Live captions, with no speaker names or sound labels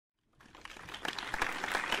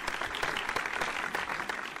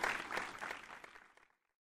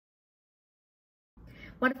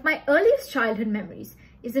One of my earliest childhood memories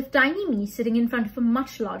is of tiny me sitting in front of a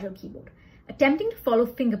much larger keyboard, attempting to follow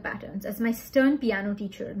finger patterns as my stern piano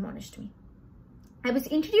teacher admonished me. I was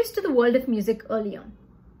introduced to the world of music early on.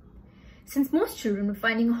 Since most children were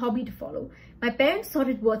finding a hobby to follow, my parents thought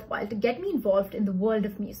it worthwhile to get me involved in the world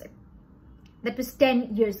of music. That was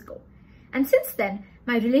 10 years ago. And since then,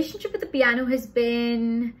 my relationship with the piano has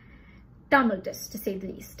been tumultuous, to say the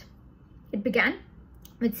least. It began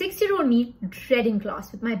with 6-year-old me dreading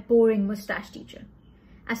class with my boring mustache teacher.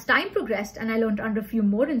 As time progressed and I learned under a few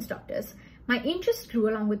more instructors, my interest grew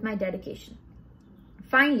along with my dedication.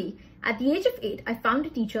 Finally, at the age of 8, I found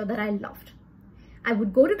a teacher that I loved. I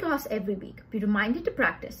would go to class every week, be reminded to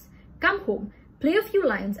practice, come home, play a few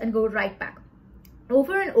lines and go right back,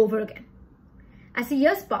 over and over again. As the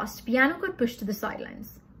years passed, piano got pushed to the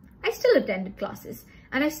sidelines. I still attended classes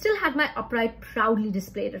and I still had my upright proudly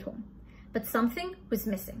displayed at home. But something was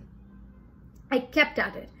missing. I kept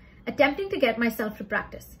at it, attempting to get myself to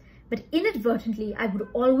practice, but inadvertently I would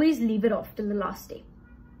always leave it off till the last day.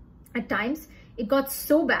 At times, it got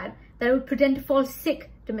so bad that I would pretend to fall sick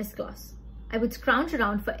to miss class. I would scrounge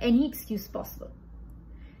around for any excuse possible.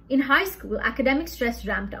 In high school, academic stress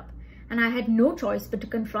ramped up, and I had no choice but to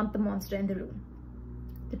confront the monster in the room.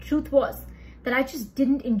 The truth was that I just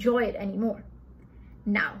didn't enjoy it anymore.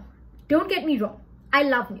 Now, don't get me wrong, I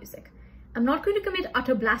love music. I'm not going to commit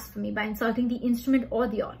utter blasphemy by insulting the instrument or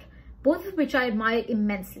the art, both of which I admire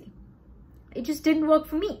immensely. It just didn't work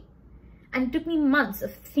for me. And it took me months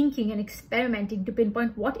of thinking and experimenting to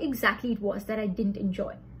pinpoint what exactly it was that I didn't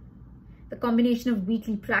enjoy. The combination of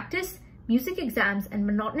weekly practice, music exams, and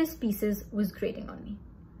monotonous pieces was grating on me.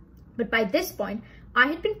 But by this point, I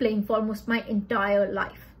had been playing for almost my entire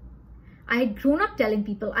life. I had grown up telling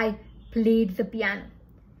people I played the piano.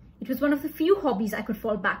 It was one of the few hobbies I could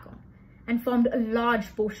fall back on, and formed a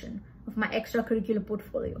large portion of my extracurricular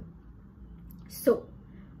portfolio. So,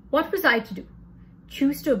 what was I to do?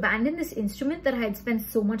 Choose to abandon this instrument that I had spent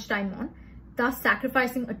so much time on, thus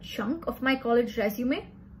sacrificing a chunk of my college resume,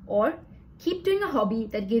 or keep doing a hobby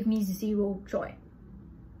that gave me zero joy?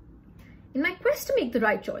 In my quest to make the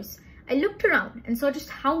right choice, I looked around and saw just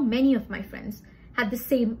how many of my friends had the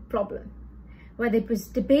same problem, whether it was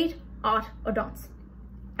debate, art, or dance.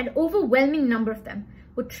 An overwhelming number of them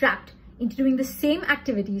were trapped into doing the same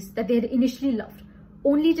activities that they had initially loved,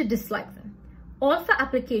 only to dislike them, all for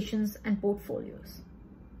applications and portfolios.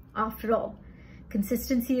 After all,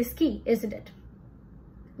 consistency is key, isn't it?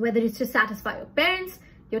 Whether it's to satisfy your parents,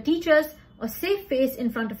 your teachers, or save face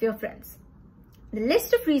in front of your friends. The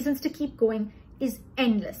list of reasons to keep going is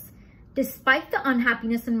endless, despite the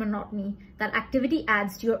unhappiness and monotony that activity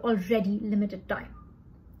adds to your already limited time.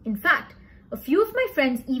 In fact, a few of my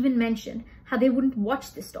friends even mentioned how they wouldn't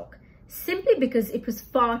watch this talk, simply because it was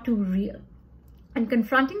far too real. And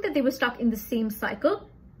confronting that they were stuck in the same cycle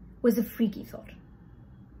was a freaky thought.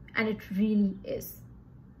 And it really is.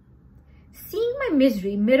 Seeing my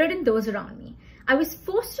misery mirrored in those around me, I was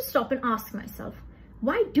forced to stop and ask myself,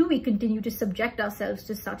 why do we continue to subject ourselves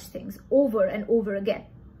to such things over and over again?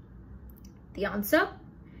 The answer?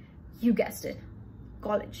 You guessed it,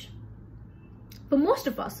 college. For most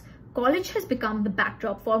of us, college has become the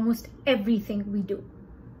backdrop for almost everything we do.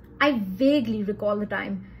 I vaguely recall the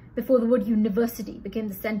time before the word university became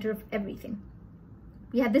the center of everything.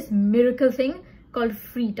 We had this miracle thing called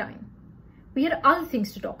free time. We had other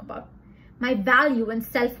things to talk about. My value and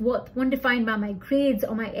self-worth weren't defined by my grades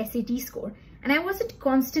or my SAT score, and I wasn't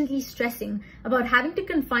constantly stressing about having to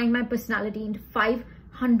confine my personality into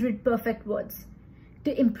 500 perfect words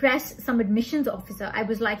to impress some admissions officer I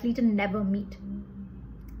was likely to never meet.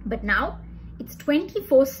 But now, it's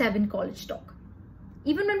 24/7 college talk.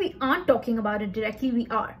 Even when we aren't talking about it directly, we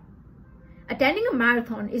are. Attending a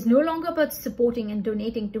marathon is no longer about supporting and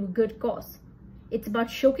donating to a good cause. It's about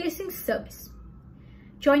showcasing service.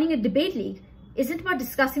 Joining a debate league isn't about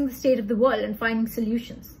discussing the state of the world and finding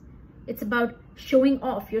solutions. It's about showing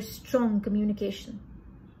off your strong communication.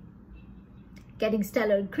 Getting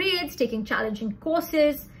stellar grades, taking challenging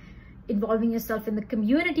courses, involving yourself in the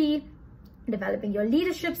community, developing your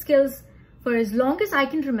leadership skills. For as long as I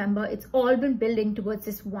can remember, it's all been building towards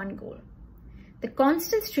this one goal. The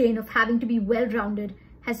constant strain of having to be well-rounded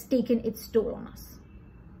has taken its toll on us.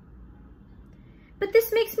 But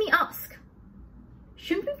this makes me ask,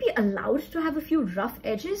 shouldn't we be allowed to have a few rough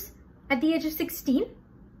edges at the age of 16?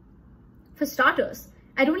 For starters,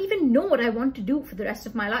 I don't even know what I want to do for the rest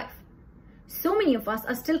of my life. So many of us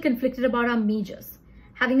are still conflicted about our majors.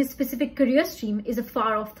 Having a specific career stream is a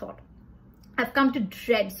far-off thought. I've come to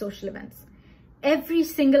dread social events. Every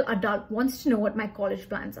single adult wants to know what my college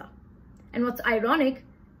plans are. And what's ironic,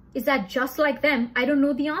 is that just like them, I don't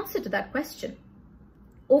know the answer to that question.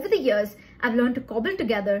 Over the years, I've learned to cobble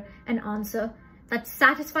together an answer that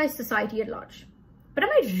satisfies society at large. But am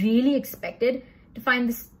I really expected to find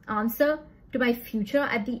this answer to my future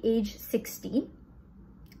at the age 16?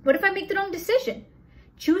 What if I make the wrong decision?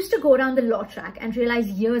 Choose to go down the law track and realize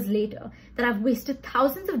years later that I've wasted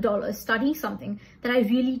thousands of dollars studying something that I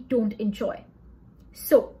really don't enjoy.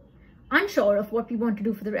 So, unsure of what we want to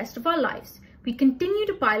do for the rest of our lives, we continue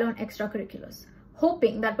to pile on extracurriculars,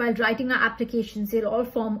 hoping that while writing our applications, they'll all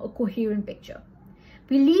form a coherent picture.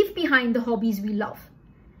 We leave behind the hobbies we love,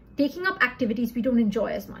 taking up activities we don't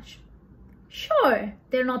enjoy as much. Sure,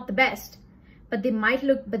 they're not the best, but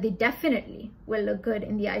they definitely will look good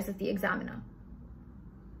in the eyes of the examiner.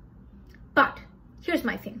 But here's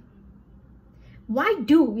my thing. Why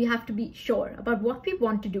do we have to be sure about what we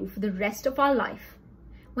want to do for the rest of our life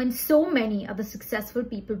when so many other successful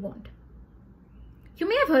people won't? You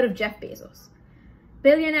may have heard of Jeff Bezos,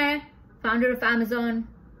 billionaire, founder of Amazon.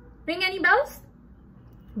 Ring any bells?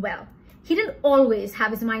 Well, he didn't always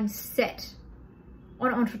have his mind set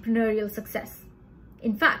on entrepreneurial success.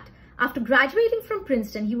 In fact, after graduating from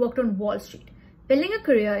Princeton, he worked on Wall Street, building a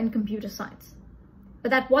career in computer science. But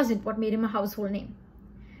that wasn't what made him a household name.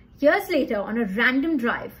 Years later, on a random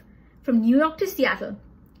drive from New York to Seattle,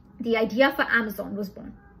 the idea for Amazon was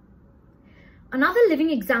born. Another living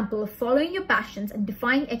example of following your passions and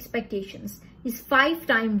defying expectations is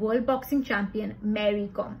 5-time world boxing champion Mary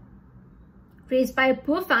Kom. Raised by a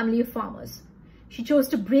poor family of farmers, she chose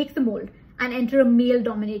to break the mold and enter a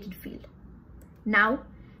male-dominated field. Now,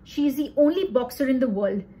 she is the only boxer in the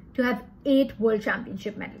world to have 8 world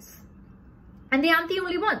championship medals. And they aren't the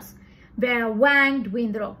only ones. Vera Wang,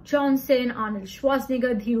 Dwayne "The Rock" Johnson, Arnold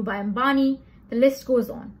Schwarzenegger, Dhirubhai Ambani, the list goes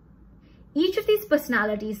on. Each of these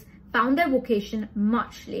personalities found their vocation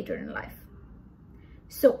much later in life.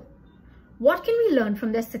 So, what can we learn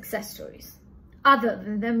from their success stories? Other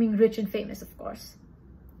than them being rich and famous, of course.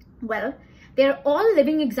 Well, they are all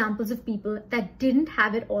living examples of people that didn't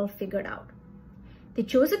have it all figured out. They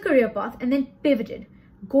chose a career path and then pivoted,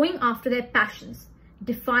 going after their passions,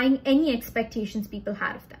 defying any expectations people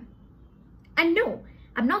had of them. And no,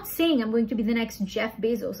 I'm not saying I'm going to be the next Jeff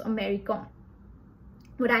Bezos or Mary Kom.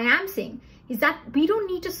 What I am saying is that we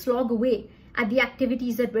don't need to slog away at the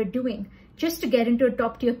activities that we're doing just to get into a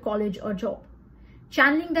top-tier college or job.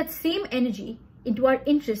 Channeling that same energy into our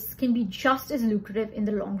interests can be just as lucrative in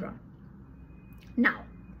the long run. Now,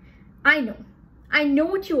 I know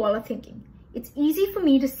what you all are thinking. It's easy for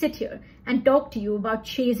me to sit here and talk to you about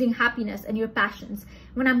chasing happiness and your passions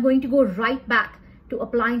when I'm going to go right back to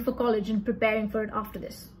applying for college and preparing for it after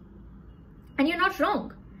this. And you're not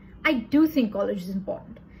wrong. I do think college is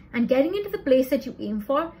important, and getting into the place that you aim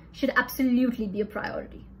for should absolutely be a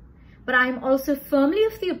priority. But I am also firmly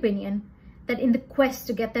of the opinion that in the quest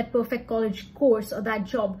to get that perfect college course or that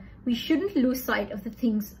job, we shouldn't lose sight of the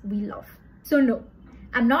things we love. So no,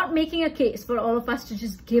 I'm not making a case for all of us to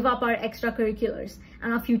just give up our extracurriculars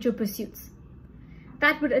and our future pursuits.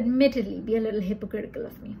 That would admittedly be a little hypocritical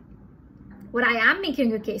of me. What I am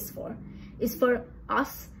making a case for is for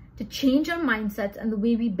us to change our mindsets and the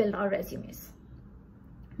way we build our resumes.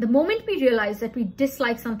 The moment we realize that we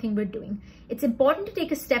dislike something we're doing, it's important to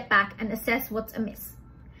take a step back and assess what's amiss.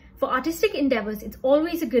 For artistic endeavors, it's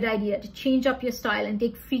always a good idea to change up your style and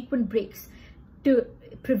take frequent breaks to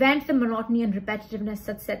prevent the monotony and repetitiveness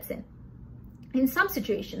that sets in. In some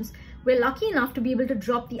situations, we're lucky enough to be able to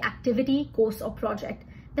drop the activity, course, or project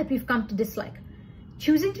that we've come to dislike,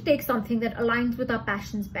 choosing to take something that aligns with our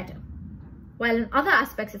passions better. While in other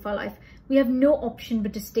aspects of our life, we have no option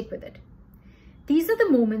but to stick with it. These are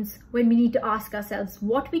the moments when we need to ask ourselves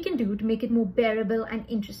what we can do to make it more bearable and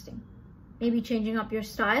interesting. Maybe changing up your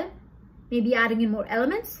style, maybe adding in more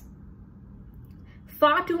elements.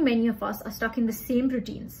 Far too many of us are stuck in the same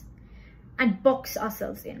routines and box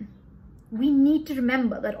ourselves in. We need to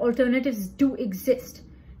remember that alternatives do exist,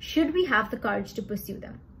 should we have the courage to pursue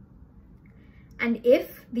them. And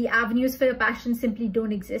if the avenues for your passion simply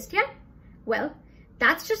don't exist yet, well,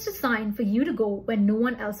 that's just a sign for you to go where no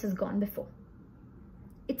one else has gone before.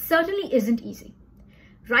 It certainly isn't easy.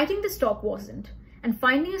 Writing this talk wasn't, and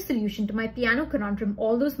finding a solution to my piano conundrum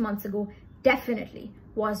all those months ago definitely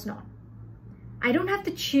was not. I don't have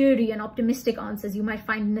the cheery and optimistic answers you might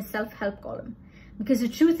find in a self-help column, because the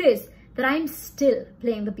truth is that I am still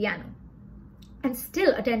playing the piano and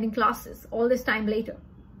still attending classes all this time later.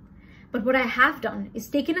 But what I have done is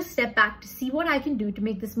taken a step back to see what I can do to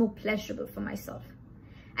make this more pleasurable for myself.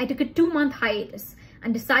 I took a 2-month hiatus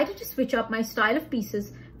and decided to switch up my style of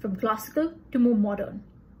pieces from classical to more modern.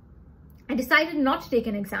 I decided not to take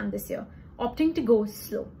an exam this year, opting to go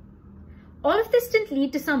slow. All of this didn't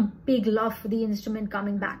lead to some big love for the instrument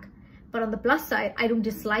coming back, but on the plus side, I don't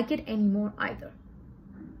dislike it anymore either.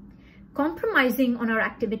 Compromising on our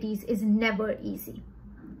activities is never easy.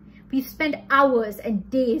 We've spent hours and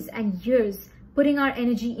days and years putting our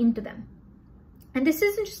energy into them. And this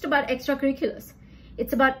isn't just about extracurriculars.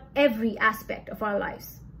 It's about every aspect of our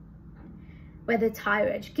lives. Whether it's higher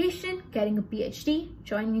education, getting a PhD,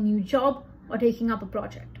 joining a new job, or taking up a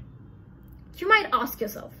project. You might ask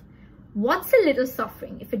yourself, what's a little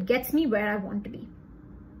suffering if it gets me where I want to be?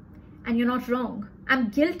 And you're not wrong. I'm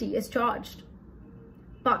guilty as charged.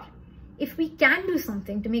 But if we can do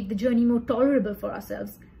something to make the journey more tolerable for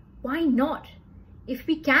ourselves, why not? If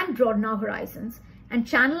we can broaden our horizons and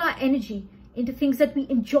channel our energy into things that we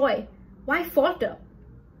enjoy, why falter?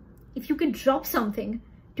 If you can drop something,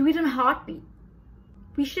 do it in a heartbeat.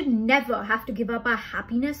 We should never have to give up our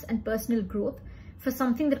happiness and personal growth for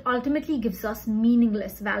something that ultimately gives us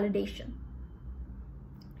meaningless validation.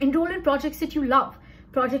 Enroll in projects that you love,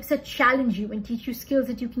 projects that challenge you and teach you skills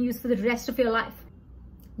that you can use for the rest of your life.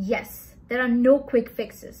 Yes, there are no quick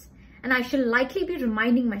fixes, and I shall likely be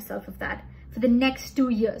reminding myself of that for the next 2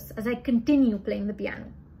 years as I continue playing the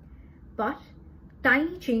piano. But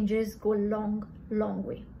tiny changes go a long, long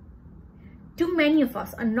way. Too many of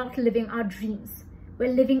us are not living our dreams.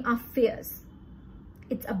 We're living our fears.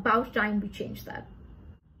 It's about time we change that.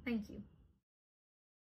 Thank you.